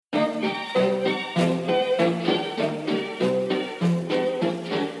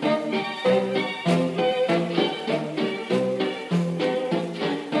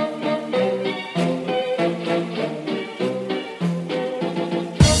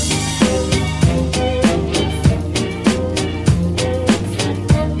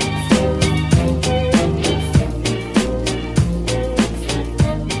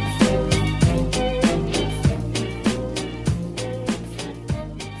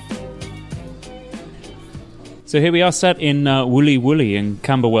So here we are sat in Woolly Woolly in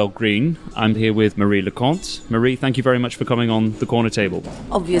Camberwell Green. I'm here with Marie Leconte. Marie, thank you very much for coming on the corner table.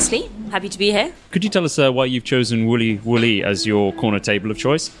 Obviously. Happy to be here. Could you tell us why you've chosen Woolly Woolly as your corner table of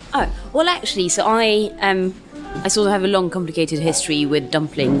choice? Oh, well, actually, so I sort of have a long, complicated history with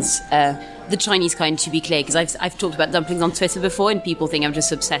dumplings. The Chinese kind, to be clear, because I've talked about dumplings on Twitter before, and people think I'm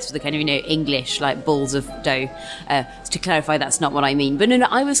just obsessed with the kind of, English, like, balls of dough. So to clarify, that's not what I mean. But no,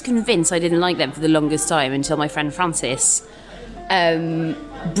 I was convinced I didn't like them for the longest time until my friend Francis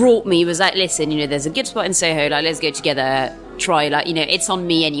was like, listen, there's a good spot in Soho, like, let's go together, try, like, it's on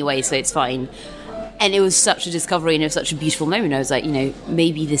me anyway, so it's fine. And it was such a discovery, and it was such a beautiful moment. I was like,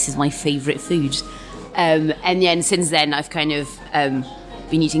 maybe this is my favourite food. And since then, I've kind of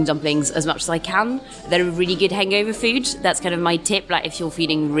been eating dumplings as much as I can. They're a really good hangover food. That's kind of my tip. Like, if you're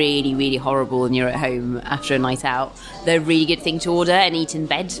feeling really, really horrible and you're at home after a night out, they're a really good thing to order and eat in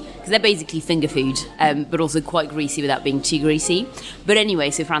bed, because they're basically finger food, but also quite greasy without being too greasy. But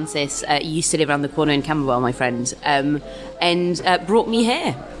anyway, so Francis used to live around the corner in Camberwell, my friend, and brought me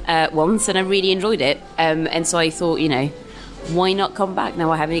here once, and I really enjoyed it. And so I thought, why not come back? Now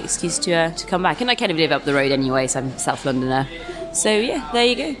I have an excuse to come back. And I kind of live up the road anyway, so I'm a South Londoner. So yeah, there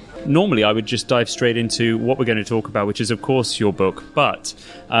you go. Normally I would just dive straight into what we're going to talk about, which is of course your book, but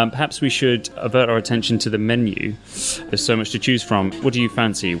perhaps we should avert our attention to the menu. There's so much to choose from. What do you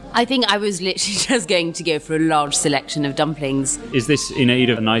fancy? I think I was literally just going to go for a large selection of dumplings. Is this in aid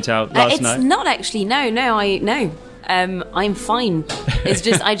of a night out last night? It's not actually, no. I'm fine. It's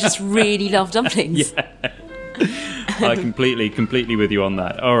just, I just really love dumplings. Yeah. I completely with you on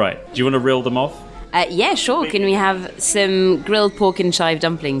that. All right, do you want to reel them off? Yeah, sure. Can we have some grilled pork and chive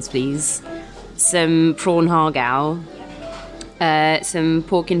dumplings, please? Some prawn hargao. Some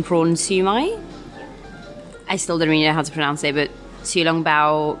pork and prawn sumai. I still don't really know how to pronounce it, but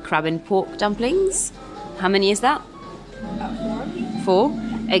tulongbao crab and pork dumplings. How many is that? About 4.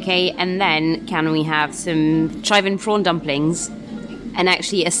 Okay, and then can we have some chive and prawn dumplings? And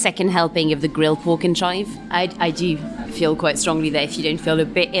actually a second helping of the grilled pork and chive. I do feel quite strongly that if you don't feel a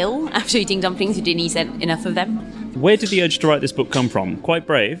bit ill after eating dumplings, you didn't eat enough of them. Where did the urge to write this book come from? Quite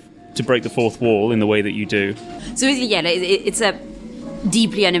brave to break the fourth wall in the way that you do. So yeah, it's a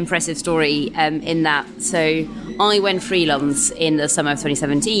deeply unimpressive story in that. So I went freelance in the summer of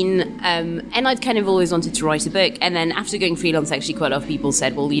 2017, and I'd kind of always wanted to write a book. And then after going freelance, actually quite a lot of people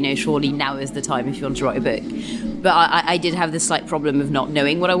said, well, surely now is the time if you want to write a book. But I did have this slight problem of not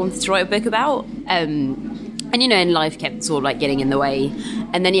knowing what I wanted to write a book about. And life kept sort of like getting in the way.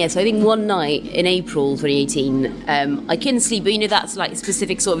 And then, so I think one night in April 2018, I couldn't sleep. But, that's like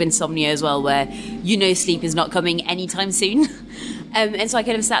specific sort of insomnia as well, where, sleep is not coming anytime soon. And so I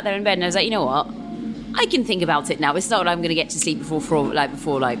kind of sat there in bed and I was like, you know what? I can think about it now. It's not that I'm going to get to sleep before 4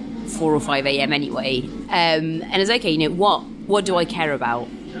 or 5 a.m. anyway. And it's okay, what do I care about?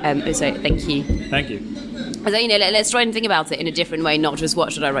 So thank you. Thank you. I was like, let's try and think about it in a different way, not just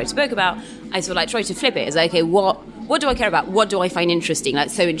what should I write a book about. I sort of try to flip it. It's like, okay, what do I care about? What do I find interesting?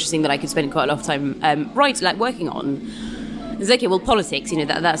 Like, so interesting that I could spend quite a lot of time working on. It's like, okay, well, politics,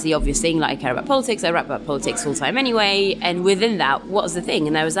 that's the obvious thing. Like, I care about politics. I write about politics full time anyway. And within that, what was the thing?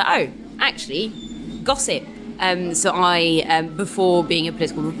 And I was like, oh, actually, gossip. So I, before being a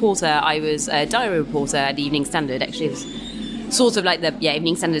political reporter, I was a diary reporter at the Evening Standard. Actually, it was sort of like the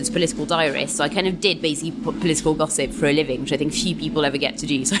Evening Standard's political diarist. So I kind of did basically political gossip for a living, which I think few people ever get to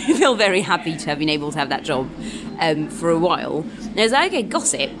do. So I feel very happy to have been able to have that job for a while. And I was like, okay,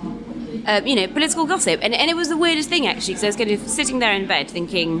 gossip. Political gossip. And it was the weirdest thing, actually, because I was kind of sitting there in bed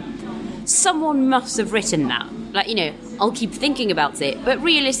thinking, someone must have written that. I'll keep thinking about it. But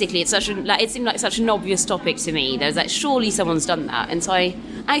realistically, it seemed like such an obvious topic to me. There's surely someone's done that. And so I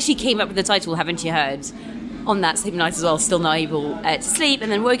actually came up with the title, Haven't You Heard? On that same night as well, still not able to sleep.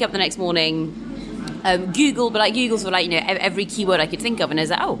 And then woke up the next morning, Googled for every keyword I could think of. And I was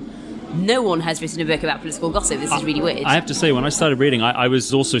like, oh, no one has written a book about political gossip. This is really weird. I have to say, when I started reading, I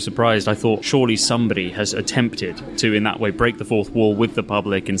was also surprised. I thought, surely somebody has attempted to, in that way, break the fourth wall with the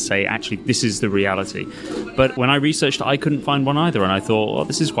public and say, actually, this is the reality. But when I researched, I couldn't find one either. And I thought, well,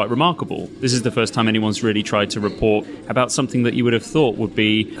 this is quite remarkable. This is the first time anyone's really tried to report about something that you would have thought would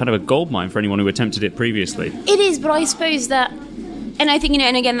be kind of a goldmine for anyone who attempted it previously. It is, but I suppose that... And I think,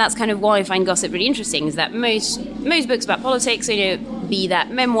 and again, that's kind of why I find gossip really interesting, is that most books about politics, be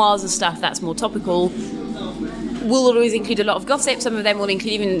that memoirs or stuff that's more topical, will always include a lot of gossip. Some of them will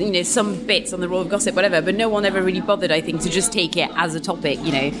include even, some bits on the raw of gossip, whatever, but no one ever really bothered, I think, to just take it as a topic,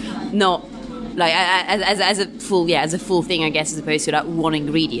 not like as a full thing, I guess, as opposed to one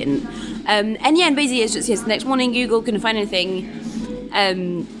ingredient. And basically it's just, the next morning, Google couldn't find anything.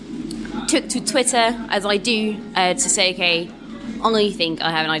 took to Twitter, as I do, to say, okay, I think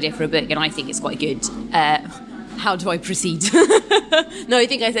I have an idea for a book and I think it's quite good. How do I proceed? No, I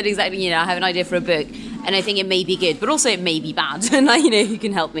think I said exactly, I have an idea for a book and I think it may be good, but also it may be bad. And, you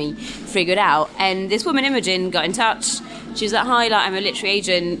can help me figure it out. And this woman, Imogen, got in touch. She was like, hi, I'm a literary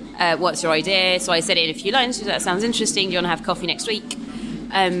agent. What's your idea? So I said it in a few lines. She was like, that sounds interesting. Do you want to have coffee next week?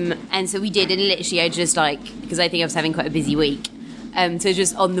 And so we did. And literally I just because I think I was having quite a busy week. So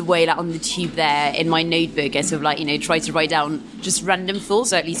just on the way, on the tube there, in my notebook, I sort of try to write down just random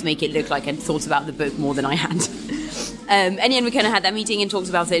thoughts, or at least make it look like I'd thought about the book more than I had. And then we kind of had that meeting and talked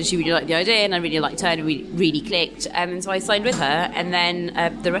about it, and she really liked the idea, and I really liked her, and we really clicked. And so I signed with her, and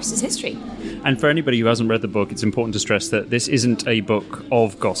then the rest is history. And for anybody who hasn't read the book, it's important to stress that this isn't a book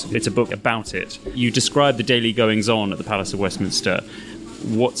of gossip. It's a book about it. You describe the daily goings-on at the Palace of Westminster,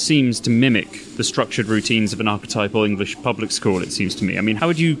 what seems to mimic the structured routines of an archetypal English public school, it seems to me. I mean, how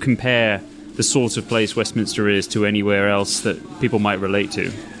would you compare the sort of place Westminster is to anywhere else that people might relate to?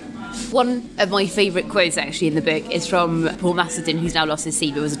 One of my favourite quotes, actually, in the book is from Paul Macedon, who's now lost his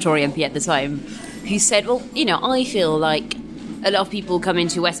seat but was a Tory MP at the time, who said, well, I feel like a lot of people come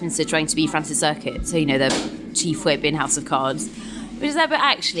into Westminster trying to be Francis Circuit, so, the chief whip in House of Cards. But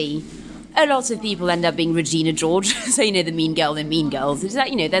actually, a lot of people end up being Regina George, so, the mean girl in Mean Girls. It's that,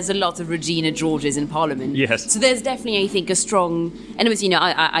 there's a lot of Regina Georges in Parliament. Yes. So there's definitely, I think, a strong... And it was,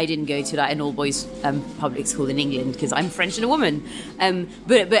 I didn't go to an all-boys public school in England because I'm French and a woman.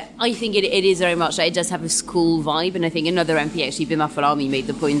 But I think it is very much, it does have a school vibe, and I think another MP, actually, Bim Afalami, made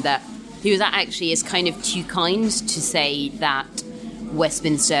the point that he was actually is kind of too kind to say that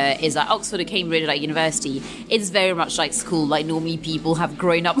Westminster is like Oxford or Cambridge, like university. It's very much like school. Normally people have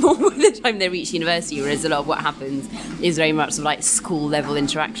grown up more by the time they reach university, whereas a lot of what happens is very much sort of school level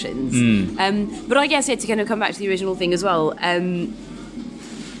interactions. But I guess to kind of come back to the original thing as well,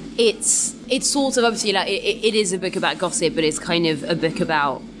 it's sort of obviously it is a book about gossip, but it's kind of a book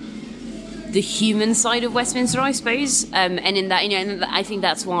about the human side of Westminster, I suppose. And in that, and I think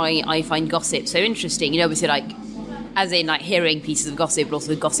that's why I find gossip so interesting. Obviously as in hearing pieces of gossip, but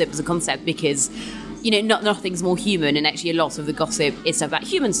also gossip as a concept, because nothing's more human, and actually a lot of the gossip is stuff about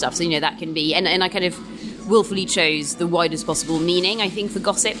human stuff. So that can be, and I kind of willfully chose the widest possible meaning, I think, for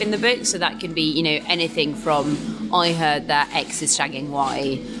gossip in the book. So that can be anything from I heard that X is shagging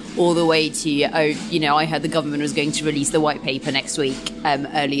Y, all the way to I heard the government was going to release the white paper next week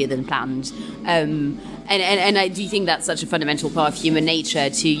earlier than planned. And I do think that's such a fundamental part of human nature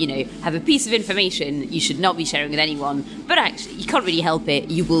to, have a piece of information you should not be sharing with anyone, but actually you can't really help it.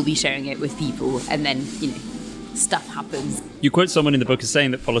 You will be sharing it with people, and then, stuff happens. You quote someone in the book as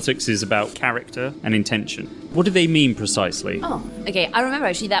saying that politics is about character and intention. What do they mean precisely? Oh, okay. I remember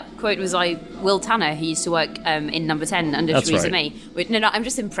actually that quote was by Will Tanner, who used to work in Number 10 under That's Theresa right. May. No, I'm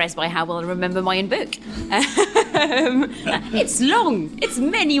just impressed by how well I remember my own book. It's long. It's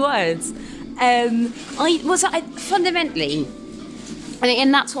many words. Fundamentally,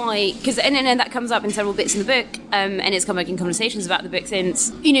 and that's why, because and that comes up in several bits in the book, and it's come up in conversations about the book since.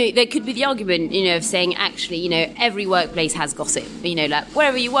 There could be the argument, of saying actually, every workplace has gossip.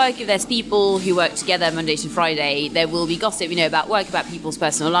 Wherever you work, if there's people who work together Monday to Friday, there will be gossip, about work, about people's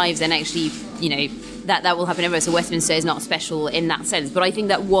personal lives, and actually, that will happen everywhere. So Westminster is not special in that sense. But I think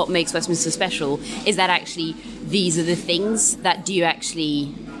that what makes Westminster special is that actually these are the things that do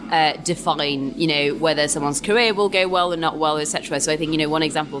actually define, whether someone's career will go well or not well, etc. So I think, one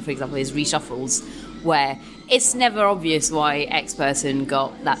example, for example, is reshuffles, where it's never obvious why X person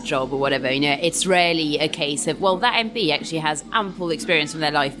got that job or whatever. It's rarely a case of, well, that MP actually has ample experience from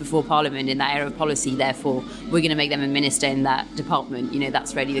their life before Parliament in that area of policy, therefore we're going to make them a minister in that department.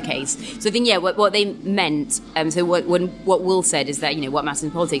 That's rarely the case. So I think, what they meant, so what Will said is that, what matters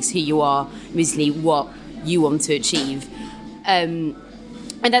in politics, who you are, basically what you want to achieve.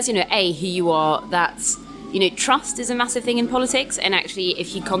 And that's, A, who you are, that's, trust is a massive thing in politics. And actually,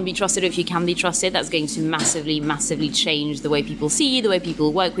 if you can't be trusted or if you can be trusted, that's going to massively, massively change the way people see you, the way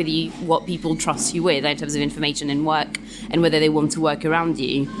people work with you, what people trust you with in terms of information and work, and whether they want to work around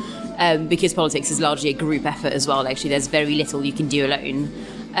you. Because politics is largely a group effort as well. Actually, there's very little you can do alone.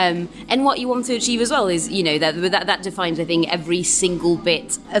 And what you want to achieve as well is, that defines, I think, every single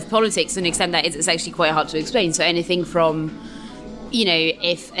bit of politics to an extent that it's actually quite hard to explain. So anything from,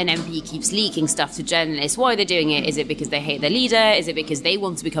 if an MP keeps leaking stuff to journalists, why they're doing it. Is it because they hate their leader? Is it because they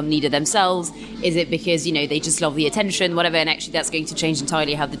want to become leader themselves? Is it because, they just love the attention, whatever? And actually that's going to change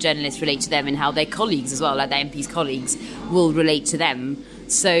entirely how the journalists relate to them and how their colleagues as well, like the MP's colleagues, will relate to them.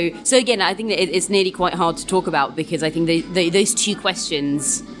 So again, I think that it's nearly quite hard to talk about, because I think those two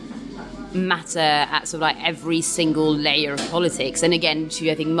questions matter at sort of like every single layer of politics, and again,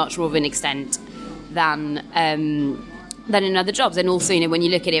 to I think much more of an extent than in other jobs. And also, when you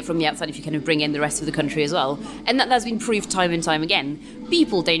look at it from the outside, if you kind of bring in the rest of the country as well, and that's been proved time and time again.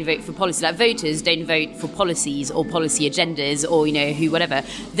 People don't vote for policy, like voters don't vote for policies or policy agendas or, who, whatever.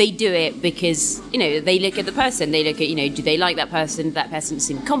 They do it because, they look at the person, they look at, do they like that person? Does that person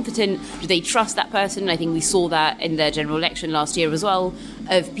seem competent? Do they trust that person? I think we saw that in the general election last year as well,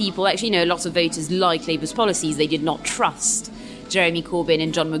 of people, actually, lots of voters like Labour's policies. They did not trust Jeremy Corbyn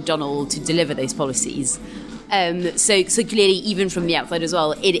and John McDonnell to deliver those policies. So clearly, even from the outside as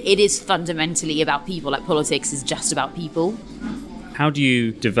well, it is fundamentally about people. Like, politics is just about people. How do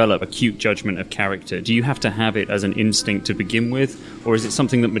you develop acute judgment of character? Do you have to have it as an instinct to begin with, or is it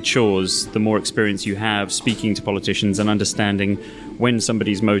something that matures the more experience you have speaking to politicians and understanding when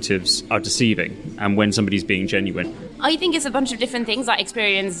somebody's motives are deceiving and when somebody's being genuine? I think it's a bunch of different things. Like,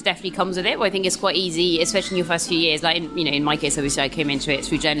 experience definitely comes with it. But I think it's quite easy, especially in your first few years. Like, in my case, obviously, I came into it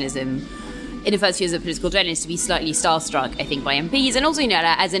through journalism. In the first years of political journalist, to be slightly starstruck, I think, by MPs. And also,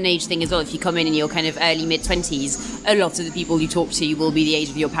 as an age thing as well, if you come in your kind of early, mid-20s, a lot of the people you talk to will be the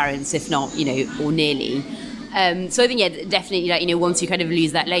age of your parents, if not, or nearly. So I think, definitely, once you kind of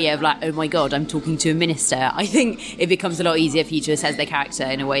lose that layer of oh my God, I'm talking to a minister, I think it becomes a lot easier for you to assess their character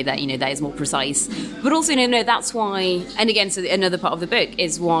in a way that, that is more precise. But also, that's why, and again, so another part of the book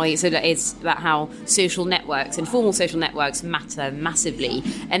is why, so that it's about how social networks, informal social networks matter massively.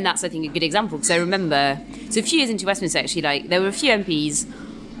 And that's, I think, a good example. Because I remember, so a few years into Westminster, actually, there were a few MPs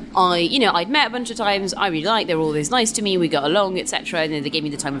I'd met a bunch of times, I really liked, they were always nice to me, we got along, etc. And then they gave me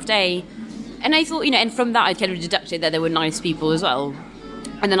the time of day. And I thought, and from that I kind of deducted that they were nice people as well.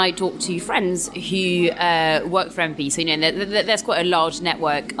 And then I talked to friends who work for MPs. So, there's quite a large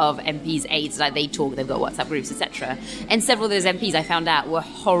network of MPs' aides. Like, they talk, they've got WhatsApp groups, etc. And several of those MPs I found out were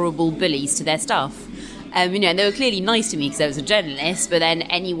horrible bullies to their staff. And they were clearly nice to me because I was a journalist, but then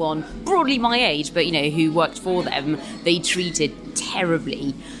anyone broadly my age, but, who worked for them, they treated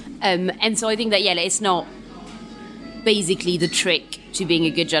terribly. And so I think that, it's not basically the trick to being a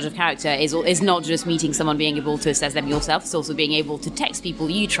good judge of character is not just meeting someone, being able to assess them yourself. It's also being able to text people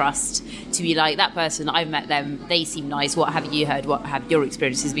you trust to be like, that person, I've met them, they seem nice, what have you heard, what have your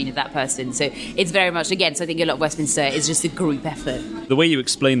experiences been of that person? So it's very much, again, so I think a lot of Westminster is just a group effort. The way you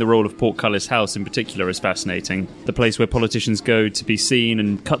explain the role of Portcullis House in particular is fascinating. The place where politicians go to be seen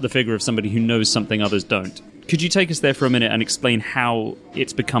and cut the figure of somebody who knows something others don't. Could you take us there for a minute and explain how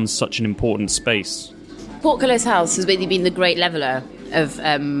it's become such an important space? Portcullis House has basically been the great leveller of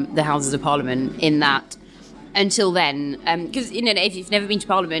the Houses of Parliament, in that until then, because if you've never been to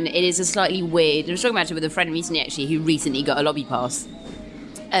Parliament, it is a slightly weird. I was talking about it with a friend recently, actually, who recently got a lobby pass,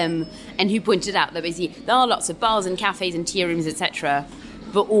 and who pointed out that basically there are lots of bars and cafes and tea rooms, etc.,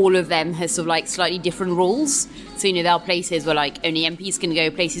 but all of them have sort of slightly different rules. So there are places where only MPs can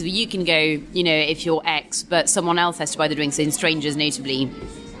go, places where you can go, if you're X, but someone else has to buy the drinks. So in Strangers, notably,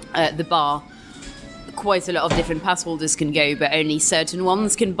 the bar, quite a lot of different pass holders can go, but only certain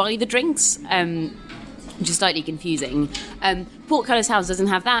ones can buy the drinks, which is slightly confusing. Portcullis House doesn't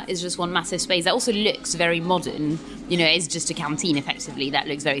have that. It's just one massive space that also looks very modern. It's just a canteen, effectively, that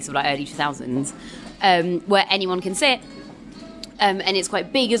looks very sort of early 2000s, where anyone can sit. And it's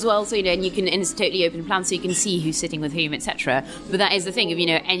quite big as well, so and you can, and it's a totally open plan, so you can see who's sitting with whom, etc. But that is the thing of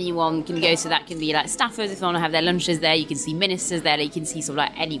anyone can go, so that can be staffers if they want to have their lunches there. You can see ministers there. You can see sort of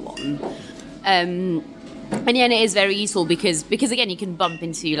anyone. And it is very useful because again, you can bump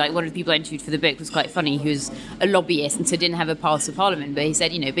into one of the people I interviewed for the book was quite funny, who's a lobbyist and so didn't have a pass for Parliament, but he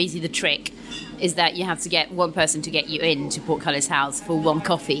said basically the trick is that you have to get one person to get you into Portcullis House for one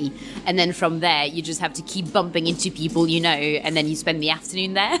coffee, and then from there you just have to keep bumping into people and then you spend the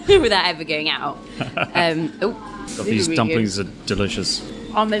afternoon there without ever going out. These dumplings are delicious.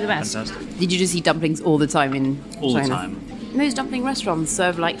 Oh, they're the best. Fantastic. Did you just eat dumplings all the time in all China? The time. Most dumpling restaurants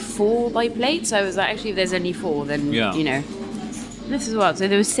serve 4 by plate, so I was actually, if there's only 4, then this is what. So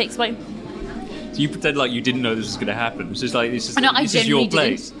there was 6 by. So you pretend like you didn't know this was going to happen. It's just this is your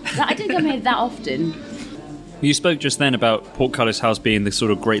place. I didn't come here that often. You spoke just then about Portcullis House being the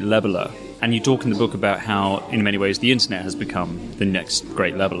sort of great leveller, and you talk in the book about how, in many ways, the internet has become the next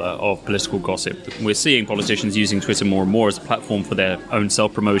great leveller of political gossip. We're seeing politicians using Twitter more and more as a platform for their own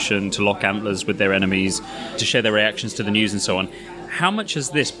self-promotion, to lock antlers with their enemies, to share their reactions to the news and so on. How much has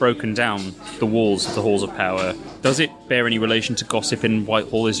this broken down the walls of the halls of power? Does it bear any relation to gossip in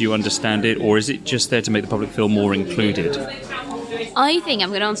Whitehall as you understand it, or is it just there to make the public feel more included? I think I'm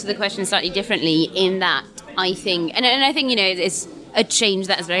going to answer the question slightly differently in that I think, and I think, it's a change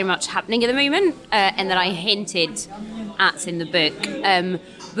that is very much happening at the moment, and that I hinted at in the book,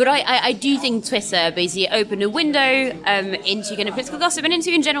 But I do think Twitter basically opened a window into kind of political gossip and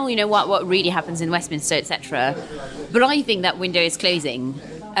into, in general, what really happens in Westminster, etc. But I think that window is closing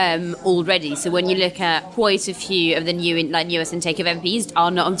already. So when you look at quite a few of the newest intake of MPs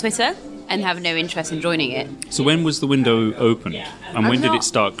are not on Twitter and have no interest in joining it. So when was the window opened? And when did it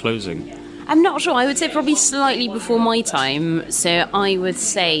start closing? I'm not sure. I would say probably slightly before my time. So I would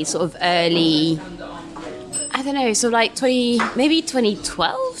say sort of early... I don't know, so like maybe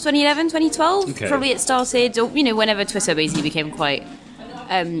 2012, 2011, 2012. Okay. Probably it started, or whenever Twitter basically became quite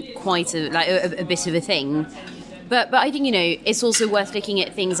a bit of a thing. But I think it's also worth looking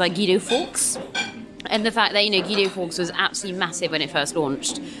at things like Guido Fawkes, and the fact that Guido Fawkes was absolutely massive when it first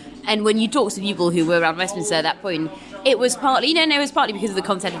launched. And when you talk to people who were around Westminster at that point, it was partly it was partly because of the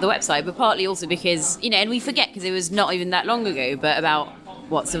content of the website, but partly also because and we forget because it was not even that long ago, but about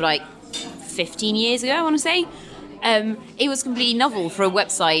 15 years ago, I want to say. It was completely novel for a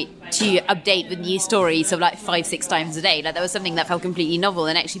website to update with new stories 5-6 times a day. Like, that was something that felt completely novel,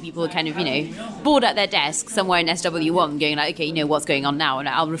 and actually people were kind of, bored at their desk somewhere in SW1 going like, okay, what's going on now, and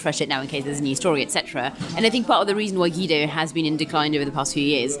I'll refresh it now in case there's a new story, etc. And I think part of the reason why Guido has been in decline over the past few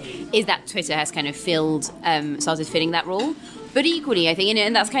years is that Twitter has kind of started filling that role. But equally, I think,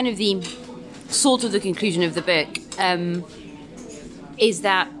 and that's kind of the sort of the conclusion of the book, is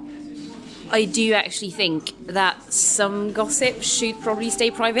that I do actually think that some gossip should probably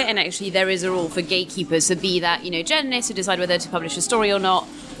stay private, and actually there is a role for gatekeepers, so be that, journalists who decide whether to publish a story or not,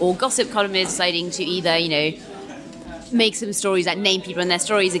 or gossip columnists deciding to either, make some stories, like name people in their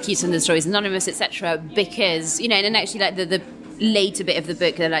stories, accuse some of the stories anonymous, etc. Because, and actually the later bit of the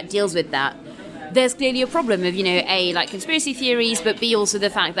book that deals with that, there's clearly a problem of, A, conspiracy theories, but B, also the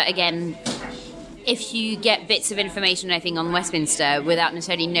fact that, again, if you get bits of information, I think, on Westminster without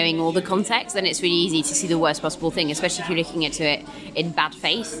necessarily knowing all the context, then it's really easy to see the worst possible thing, especially if you're looking into it in bad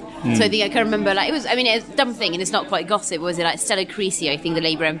faith. So I think I can remember, it's a dumb thing, and it's not quite gossip. Was it Stella Creasy, I think the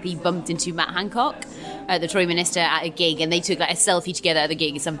Labour MP, bumped into Matt Hancock, the Tory minister, at a gig, and they took a selfie together at the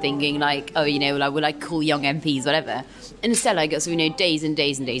gig or something, going we're cool young MPs, whatever. And Stella got days and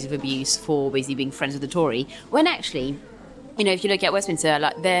days and days of abuse for basically being friends with the Tory, when actually, if you look at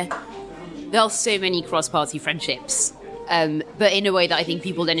Westminster, there are so many cross-party friendships, but in a way that I think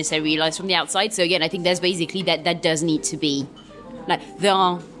people don't necessarily realise from the outside. So again, I think there's basically that does need to be, there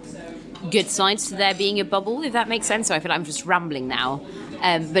are good sides to there being a bubble, if that makes sense. So I feel like I'm just rambling now.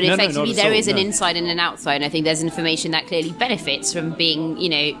 But effectively there is an inside and an outside, and I think there's information that clearly benefits from being,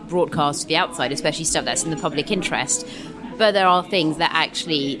 broadcast to the outside, especially stuff that's in the public interest. But there are things that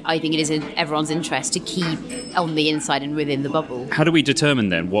actually I think it is in everyone's interest to keep on the inside and within the bubble. How do we determine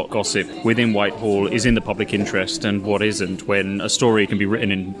then what gossip within Whitehall is in the public interest and what isn't, when a story can be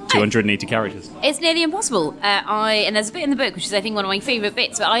written in 280 characters? It's nearly impossible. And there's a bit in the book which is, I think, one of my favourite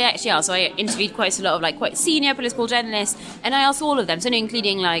bits. But I actually asked, so I interviewed quite a lot of quite senior political journalists, and I asked all of them, so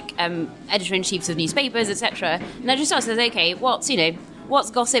including editor-in-chiefs of newspapers, etc. And I just asked, okay, what's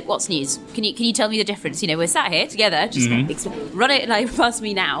gossip? What's news? Can you tell me the difference? We're sat here together. Just run it past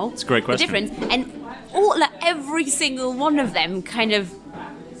me now. It's a great question. The difference, and every single one of them kind of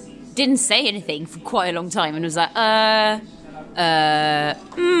didn't say anything for quite a long time, and was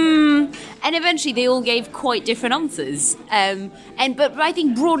and eventually they all gave quite different answers. But I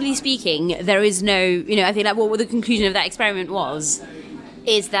think broadly speaking, there is no. I think what the conclusion of that experiment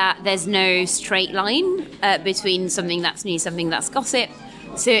is that there's no straight line between something that's news, something that's gossip.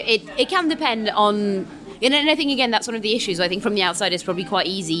 So it can depend on... And I think, again, that's one of the issues. I think from the outside it's probably quite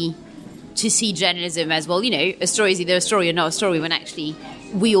easy to see journalism as, a story is either a story or not a story, when actually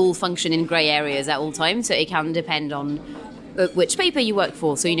we all function in grey areas at all times. So it can depend on which paper you work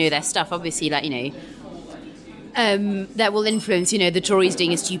for. So, there's stuff, obviously, that will influence, the Tories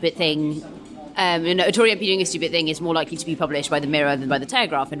doing a stupid thing. A Tory MP doing a stupid thing is more likely to be published by the Mirror than by the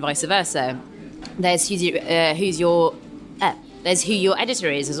Telegraph, and vice versa. There's who your editor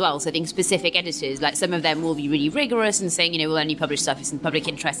is as well. So I think specific editors, some of them will be really rigorous and saying, we'll only publish stuff that's in public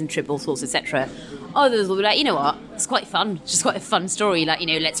interest and triple source, etc. Others will be like, what, it's quite fun. It's just quite a fun story,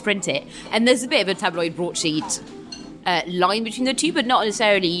 let's print it. And there's a bit of a tabloid broadsheet line between the two, but not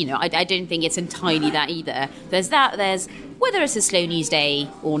necessarily, I don't think it's entirely that either. There's whether it's a slow news day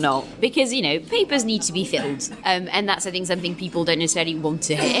or not, because, papers need to be filled, and that's, I think, something people don't necessarily want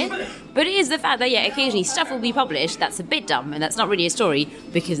to hear. But it is the fact that, occasionally stuff will be published that's a bit dumb, and that's not really a story,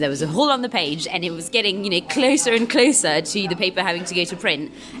 because there was a hole on the page, and it was getting, closer and closer to the paper having to go to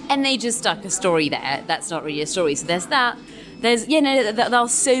print, and they just stuck a story there that's not really a story. So there's that. There are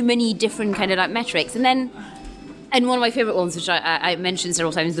so many different kind of metrics, and one of my favourite ones, which I mentioned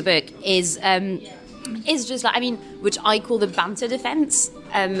several times in the book, is is just like, I mean, which I call the banter defence,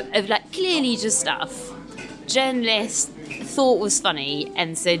 of like clearly just stuff journalists thought was funny,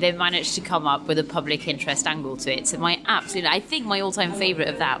 and so they managed to come up with a public interest angle to it. So I think my all-time favourite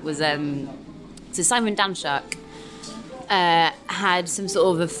of that was so Simon Danczuk had some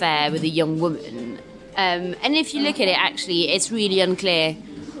sort of affair with a young woman, and if you look at it, actually, it's really unclear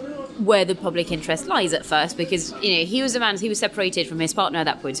where the public interest lies at first, because he was separated from his partner at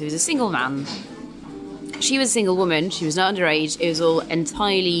that point, so he was a single man. She was a single woman. She was not underage. It was all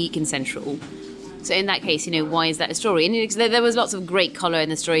entirely consensual. So in that case, why is that a story? And there was lots of great colour in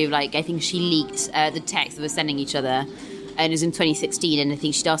the story of, like, I think she leaked the text they were sending each other, and it was in 2016. And I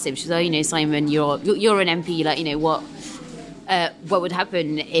think she'd asked him, she was like, Simon, you're an MP, like, what would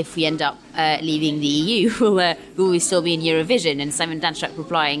happen if we end up leaving the EU? Will we still be in Eurovision? And Simon Danczuk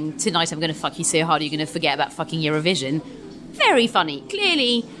replying, tonight I'm going to fuck you so hard you're going to forget about fucking Eurovision. Very funny.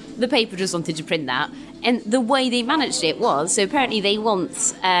 Clearly, the paper just wanted to print that. And the way they managed it was, so apparently they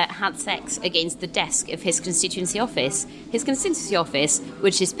once had sex against the desk of his constituency office. His constituency office,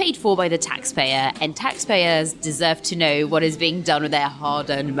 which is paid for by the taxpayer, and taxpayers deserve to know what is being done with their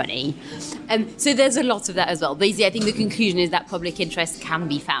hard-earned money. So there's a lot of that as well. Basically, I think the conclusion is that public interest can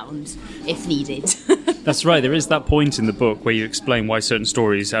be found if needed. That's right. There is that point in the book where you explain why certain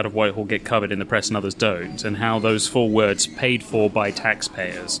stories out of Whitehall get covered in the press and others don't, and how those four words, paid for by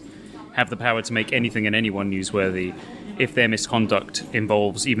taxpayers, have the power to make anything and anyone newsworthy if their misconduct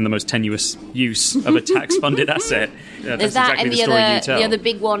involves even the most tenuous use of a tax-funded asset. That's exactly the story you tell. The other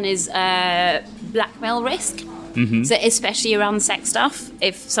big one is blackmail risk. Mm-hmm. So especially around sex stuff,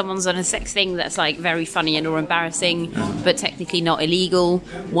 if someone's done a sex thing that's like very funny and or embarrassing, but technically not illegal,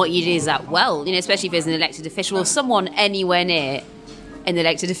 what you do is that, well, especially if there's an elected official or someone anywhere near an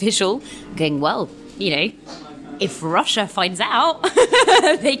elected official, going, well, if Russia finds out,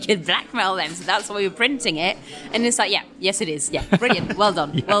 they could blackmail them. So that's why we're printing it. And it's like, yes, it is. Yeah, brilliant. Well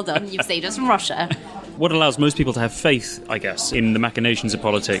done. Well done. You've saved us from Russia. What allows most people to have faith, I guess, in the machinations of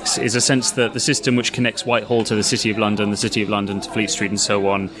politics is a sense that the system which connects Whitehall to the City of London, the City of London to Fleet Street and so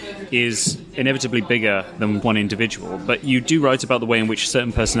on, is inevitably bigger than one individual. But you do write about the way in which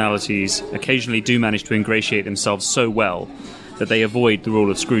certain personalities occasionally do manage to ingratiate themselves so well that they avoid the rule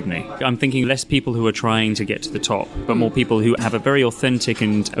of scrutiny. I'm thinking less people who are trying to get to the top, but more people who have a very authentic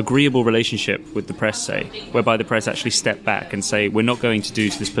and agreeable relationship with the press, say, whereby the press actually step back and say, we're not going to do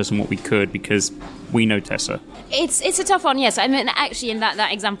to this person what we could because we know Tessa. It's a tough one, yes. I mean, actually, in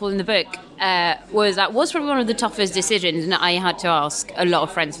that example in the book was probably one of the toughest decisions, and I had to ask a lot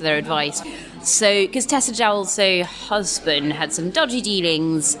of friends for their advice. So, because Tessa Jowell's husband had some dodgy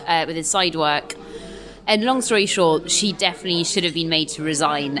dealings with his side work. And long story short, she definitely should have been made to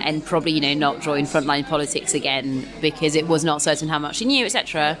resign and probably, not join frontline politics again because it was not certain how much she knew,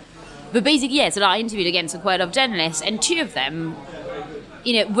 etc. But basically, so I interviewed again some quite a lot of journalists, and two of them,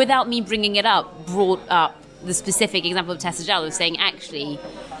 without me bringing it up, brought up the specific example of Tessa Jowell of saying, actually,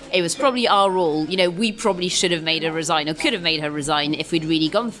 it was probably our rule. We probably should have made her resign or could have made her resign if we'd really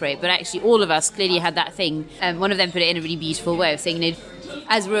gone for it. But actually, all of us clearly had that thing. One of them put it in a really beautiful way of saying,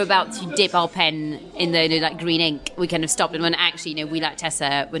 as we're about to dip our pen in the green ink, we kind of stopped, and when actually, we like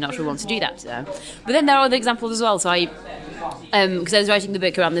Tessa, we're not sure we want to do that to her. But then there are other examples as well. So because I was writing the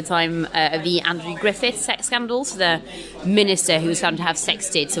book around the time of the Andrew Griffith sex scandal, so the minister who was found to have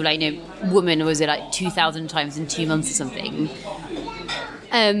sexted, woman, was it 2,000 times in 2 months or something.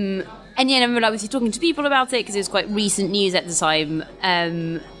 And I remember obviously talking to people about it because it was quite recent news at the time.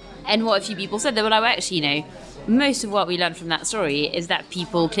 And what a few people said, they were like, well, actually, most of what we learned from that story is that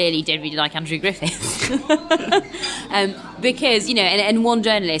people clearly didn't really like Andrew Griffith. Because, and one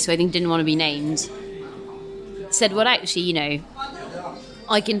journalist who I think didn't want to be named said, well, actually,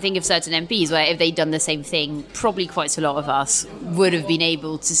 I can think of certain MPs where if they'd done the same thing, probably quite a lot of us would have been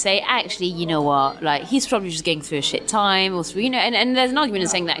able to say, actually, you know what, he's probably just going through a shit time, or and there's an argument in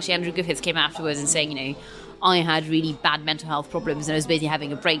saying that actually Andrew Griffiths came afterwards and saying, I had really bad mental health problems and I was basically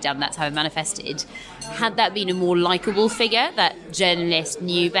having a breakdown, that's how it manifested. Had that been a more likeable figure that journalists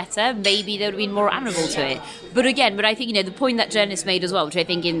knew better, maybe they would have been more amenable to it. But I think, the point that journalists made as well,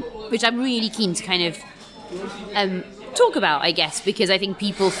 which I'm really keen to kind of talk about, I guess, because I think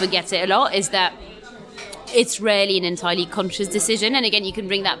people forget it a lot, is that it's rarely an entirely conscious decision. And again, you can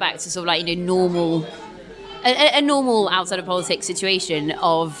bring that back to sort of normal, a normal outside of politics situation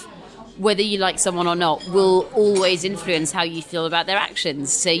of whether you like someone or not will always influence how you feel about their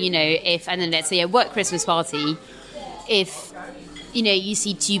actions. So, and then let's say a work Christmas party, if you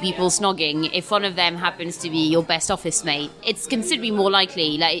see two people snogging, if one of them happens to be your best office mate, it's considerably more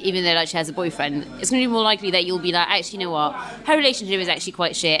likely, like, even though like she has a boyfriend, it's going to be more likely that you'll be like, actually, you know what, her relationship is actually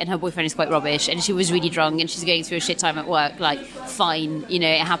quite shit and her boyfriend is quite rubbish and she was really drunk and she's going through a shit time at work, like, fine,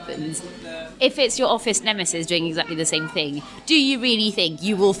 it happens. If it's your office nemesis doing exactly the same thing, do you really think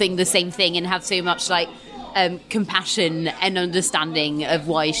you will think the same thing and have so much, like, compassion and understanding of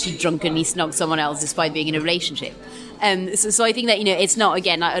why she drunkenly snogged someone else despite being in a relationship? So I think that, it's not,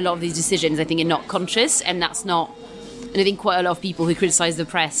 again, like, a lot of these decisions, I think, are not conscious, and that's not, and I think quite a lot of people who criticise the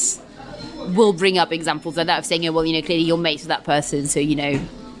press will bring up examples like that of saying, clearly you're mates with that person, so,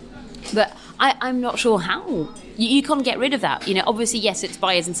 but I'm not sure how. You can't get rid of that. Obviously, yes, it's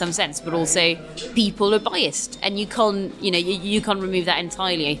biased in some sense, but also people are biased, and you can't, you can't remove that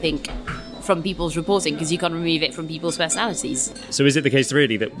entirely, I think, from people's reporting, because you can't remove it from people's personalities. So is it the case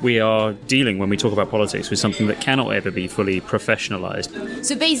really that we are dealing, when we talk about politics, with something that cannot ever be fully professionalised?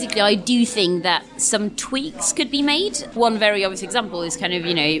 So basically, I do think that some tweaks could be made. One very obvious example is kind of,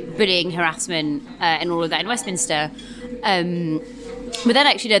 bullying, harassment, and all of that in Westminster. But then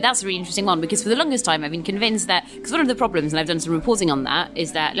actually, no, that's a really interesting one, because for the longest time I've been convinced that, because one of the problems, and I've done some reporting on that,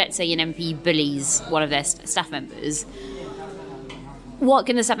 is that, let's say an MP bullies one of their staff members. What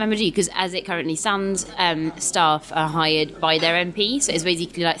can the staff member do? Because as it currently stands, staff are hired by their MP, so it's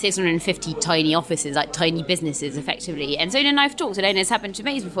basically like 650 tiny offices, like tiny businesses, effectively. And so then I've talked to them, and it's happened to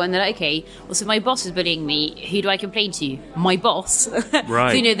me before, and they're like, okay, well, so my boss is bullying me, who do I complain to? My boss.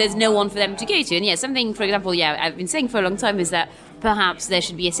 Right. So, there's no one for them to go to. And something, for example, I've been saying for a long time is that perhaps there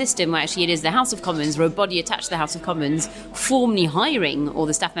should be a system where actually it is the House of Commons, or a body attached to the House of Commons, formally hiring all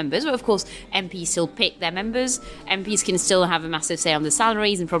the staff members. But of course, MPs still pick their members. MPs can still have a massive say on the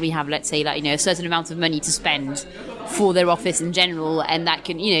salaries and probably have, let's say, like, a certain amount of money to spend for their office in general. And that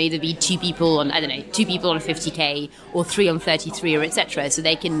can, either be two people on 50k or 3 on 33 or etc. So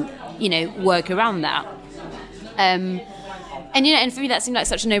they can, work around that. And for me that seemed like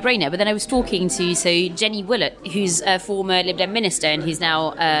such a no-brainer. But then I was talking to Jenny Willett, who's a former Lib Dem minister and who's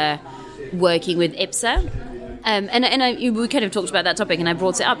now working with IPSA. We kind of talked about that topic, and I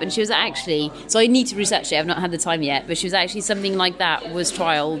brought it up, and she was actually, so I need to research it, I've not had the time yet, but she was actually, something like that was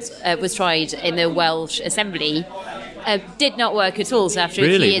tried in the Welsh Assembly. Did not work at all. So after a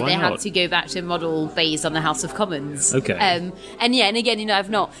few years, they had to go back to a model based on the House of Commons. Okay. And again, I've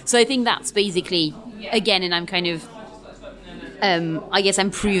not. So I think that's basically, again, and I'm kind of, I guess I'm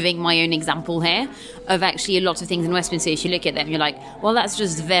proving my own example here of actually a lot of things in Westminster. If you look at them, you're like, well, that's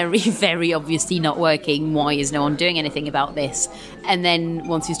just very, very obviously not working. Why is no one doing anything about this? And then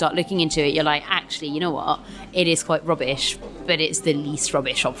once you start looking into it, you're like, actually, you know what? It is quite rubbish, but it's the least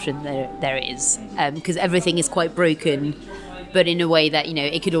rubbish option there is. Because everything is quite broken, but in a way that,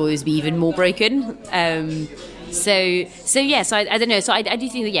 it could always be even more broken. So I don't know. So I do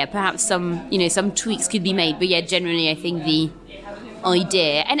think that, perhaps some tweaks could be made. But generally, I think the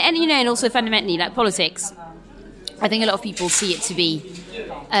idea and also fundamentally, like politics, I think a lot of people see it to be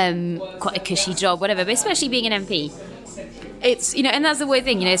quite a cushy job, whatever. But especially being an MP, it's and that's the weird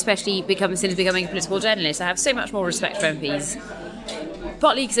thing, especially since becoming a political journalist, I have so much more respect for MPs.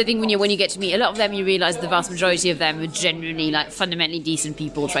 Partly because I think when you get to meet a lot of them, you realise the vast majority of them are genuinely, like, fundamentally decent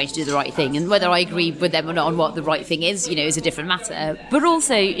people trying to do the right thing. And whether I agree with them or not on what the right thing is, is a different matter. But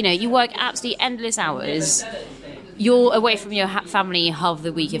also, you work absolutely endless hours. You're away from your family half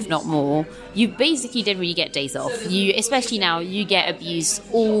the week, if not more. You basically don't really get days off. Especially now, you get abuse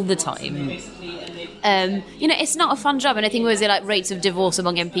all the time. It's not a fun job, and I think rates of divorce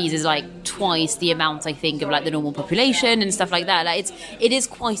among MPs is like twice the amount, I think, of like the normal population and stuff like that. Like it is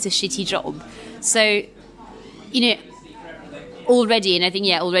quite a shitty job. So, already, and I think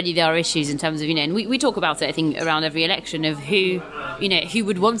already there are issues in terms of and we talk about it, I think, around every election of who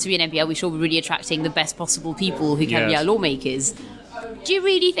would want to be an MP. Are we sure we're really attracting the best possible people who can be our lawmakers? Do you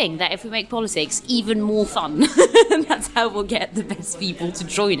really think that if we make politics even more fun, that's how we'll get the best people to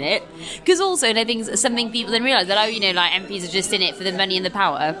join it? Because also, and I think something people then realise that, like MPs are just in it for the money and the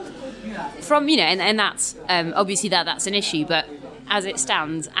power. From, and that's, obviously that's an issue, but as it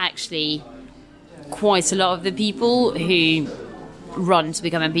stands, actually, quite a lot of the people who run to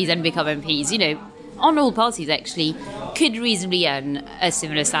become MPs and become MPs, on all parties actually, could reasonably earn a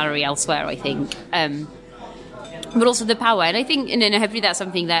similar salary elsewhere, I think. But also the power, and I think, and hopefully that's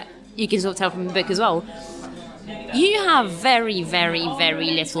something that you can sort of tell from the book as well. You have very, very,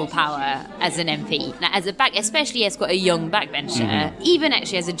 very little power as an MP. Now, especially as quite a young backbencher, even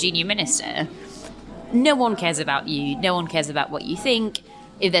actually as a junior minister, no one cares about you. No one cares about what you think.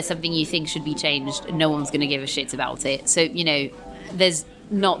 If there's something you think should be changed, no one's going to give a shit about it. So, there's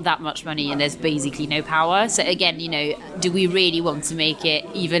not that much money and there's basically no power. So again, do we really want to make it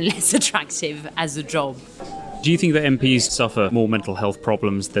even less attractive as a job? Do you think that MPs suffer more mental health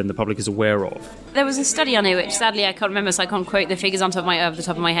problems than the public is aware of? There was a study on it, which sadly I can't remember, so I can't quote the figures off the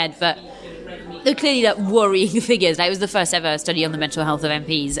top of my head, but they're clearly worrying figures. It was the first ever study on the mental health of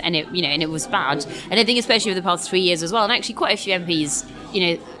MPs, and it was bad. And I think especially over the past 3 years as well, and actually quite a few MPs,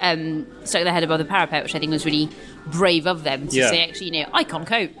 stuck their head above the parapet, which I think was really brave of them to say, actually, I can't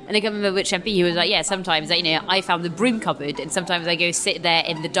cope. And I can't remember which MP who was like, yeah, sometimes, I found the broom cupboard, and sometimes I go sit there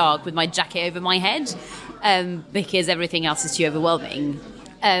in the dark with my jacket over my head because everything else is too overwhelming.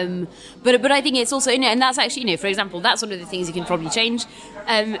 But I think it's also, and that's actually, for example, that's one of the things you can probably change.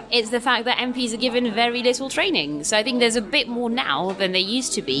 It's the fact that MPs are given very little training. So I think there's a bit more now than there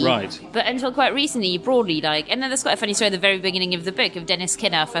used to be. Right. But until quite recently, broadly, and then there's quite a funny story at the very beginning of the book of Dennis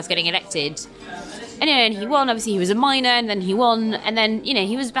Kinner first getting elected. And he won. Obviously, he was a minor, and then he won. And then,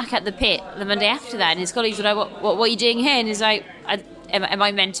 he was back at the pit the Monday after that, and his colleagues were like, what are you doing here? And he's like, Am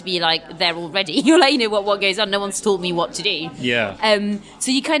I meant to be there already? You're like, what goes on? No one's told me what to do. Yeah.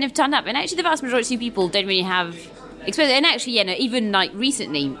 So you kind of turn up, and actually the vast majority of people don't really have experience. And actually, even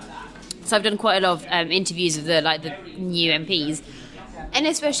recently, so I've done quite a lot of interviews of the new MPs, and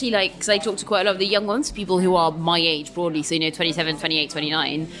especially because I talk to quite a lot of the young ones, people who are my age broadly, so 27, 28,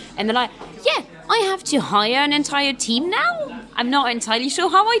 29, and they're like, yeah, I have to hire an entire team now. I'm not entirely sure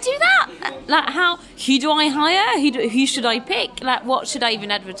how I do that. Who do I hire? Who should I pick? What should I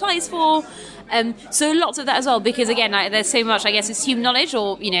even advertise for? So lots of that as well, because again, there's so much, I guess, assumed knowledge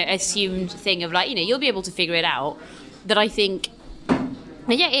or, assumed thing of you'll be able to figure it out, that I think,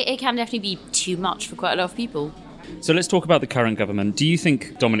 it can definitely be too much for quite a lot of people. So let's talk about the current government. Do you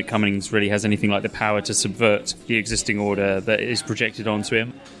think Dominic Cummings really has anything like the power to subvert the existing order that is projected onto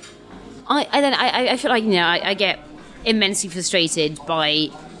him? I feel like, I get immensely frustrated by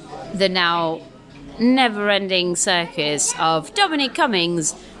the now never-ending circus of Dominic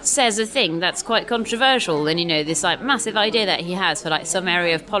Cummings says a thing that's quite controversial, and this massive idea that he has for some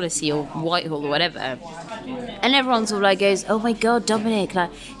area of policy or Whitehall or whatever, and everyone's all goes, oh my god, Dominic,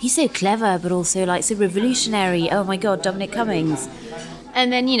 he's so clever but also so revolutionary, oh my god, Dominic Cummings.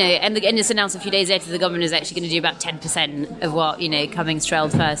 And then, and it's announced a few days later the government is actually going to do about 10% of what, Cummings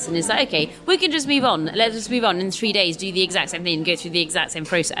trailed first. And it's okay, we can just move on. Let's just move on in 3 days, do the exact same thing, go through the exact same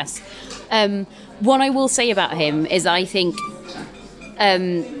process. What I will say about him is I think...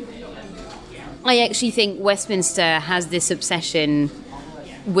 I actually think Westminster has this obsession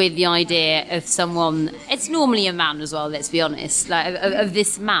with the idea of someone... It's normally a man as well, let's be honest. Of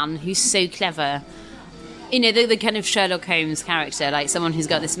this man who's so clever... the kind of Sherlock Holmes character, someone who's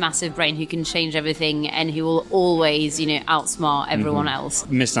got this massive brain who can change everything and who will always, outsmart everyone else.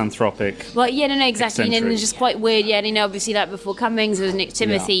 Misanthropic. Well, no, exactly. Eccentric. And it's just quite weird. Yeah, obviously, before Cummings, there was Nick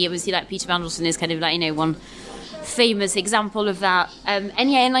Timothy. Obviously, Peter Mandelson is kind of one famous example of that. And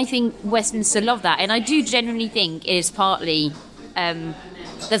I think Westminster love that. And I do genuinely think it is partly... there's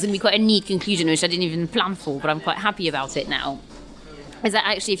going to be quite a neat conclusion, which I didn't even plan for, but I'm quite happy about it now. Is that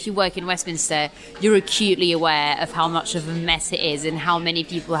actually if you work in Westminster, you're acutely aware of how much of a mess it is and how many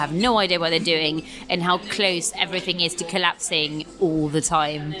people have no idea what they're doing and how close everything is to collapsing all the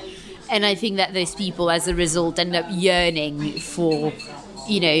time. And I think that those people, as a result, end up yearning for,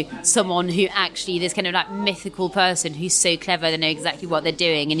 someone who actually, this kind of mythical person who's so clever, they know exactly what they're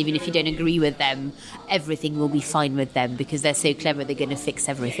doing, and even if you don't agree with them, everything will be fine with them because they're so clever, they're going to fix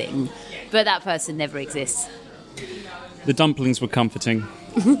everything. But that person never exists. The dumplings were comforting.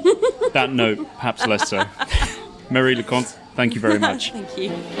 That note, perhaps less so. Marie Leconte, thank you very much. Thank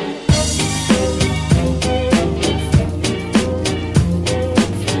you.